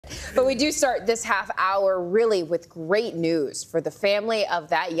But we do start this half hour really with great news for the family of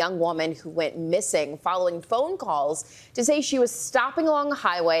that young woman who went missing following phone calls to say she was stopping along a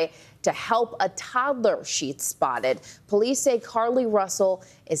highway to help a toddler she'd spotted. Police say Carlee Russell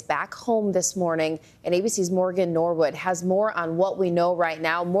is back home this morning, and ABC's Morgan Norwood has more on what we know right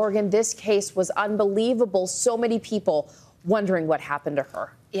now. Morgan, this case was unbelievable. So many people wondering what happened to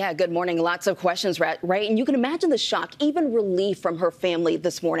her. Yeah, good morning. Lots of questions, right? And you can imagine the shock, even relief from her family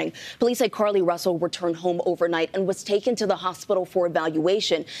this morning. Police say Carlee Russell returned home overnight and was taken to the hospital for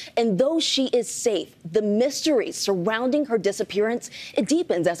evaluation. And though she is safe, the mystery surrounding her disappearance, it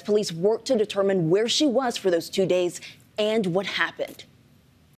deepens as police work to determine where she was for those 2 days and what happened.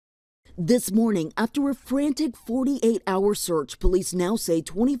 This morning, after a frantic 48-hour search, police now say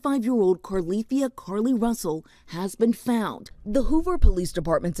 25-year-old Carlethia Carlee Russell has been found. The Hoover Police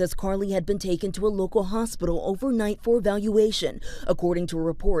Department says Carlee had been taken to a local hospital overnight for evaluation. According to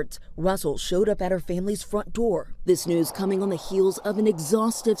reports, Russell showed up at her family's front door. This news coming on the heels of an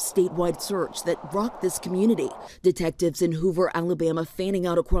exhaustive statewide search that rocked this community. Detectives in Hoover, Alabama, fanning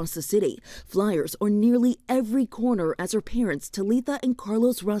out across the city. Flyers on nearly every corner as her parents, Talitha and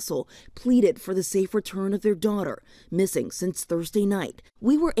Carlos Russell, pleaded for the safe return of their daughter, missing since Thursday night.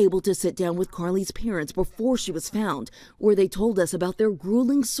 We were able to sit down with Carlee's parents before she was found, where they told us about their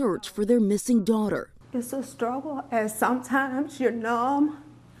grueling search for their missing daughter. It's a struggle, as sometimes you're numb,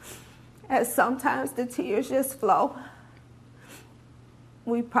 as sometimes the tears just flow.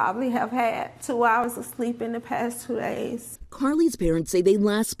 We probably have had 2 hours of sleep in the past 2 days. Carlee's parents say they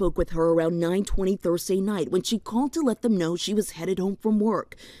last spoke with her around 9:20 Thursday night when she called to let them know she was headed home from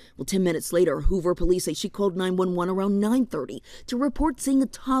work. Well, 10 minutes later, Hoover police say she called 911 around 9:30 to report seeing a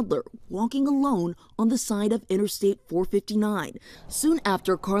toddler walking alone on the side of Interstate 459. Soon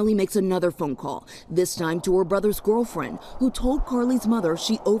after, Carlee makes another phone call, this time to her brother's girlfriend, who told Carlee's mother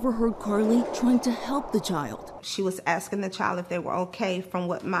she overheard Carlee trying to help the child. She was asking the child if they were okay from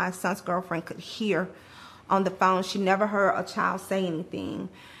what my son's girlfriend could hear on the phone. She never heard a child say anything,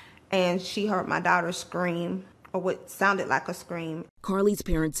 and she heard my daughter scream, or what sounded like a scream. Carlee's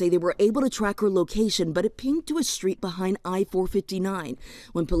parents say they were able to track her location, but it pinged to a street behind I-459.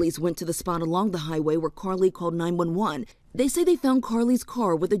 When police went to the spot along the highway where Carlee called 911, they say they found Carlee's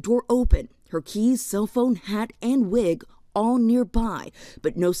car with the door open, her keys, cell phone, hat, and wig all nearby,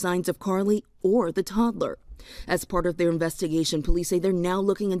 but no signs of Carlee or the toddler. As part of their investigation, police say they're now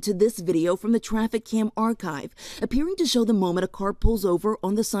looking into this video from the traffic cam archive, appearing to show the moment a car pulls over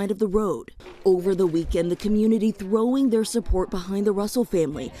on the side of the road. Over the weekend, the community throwing their support behind the Russell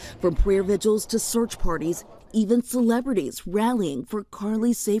family, from prayer vigils to search parties, even celebrities rallying for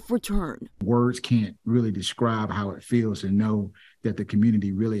Carlee's safe return. Words can't really describe how it feels to know that the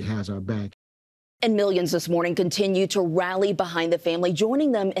community really has our back. And millions this morning continue to rally behind the family,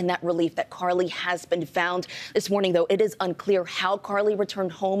 joining them in that relief that Carlee has been found. This morning, though, it is unclear how Carlee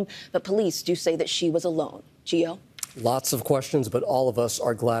returned home, but police do say that she was alone. Gio? Lots of questions, but all of us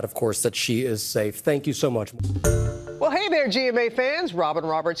are glad, of course, that she is safe. Thank you so much. Well, hey there, GMA fans. Robin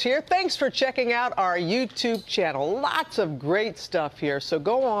Roberts here. Thanks for checking out our YouTube channel. Lots of great stuff here. So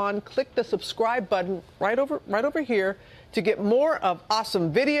go on, click the subscribe button right over here to get more of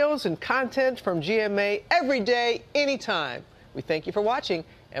awesome videos and content from GMA every day, anytime. We thank you for watching,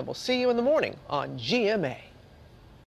 and we'll see you in the morning on GMA.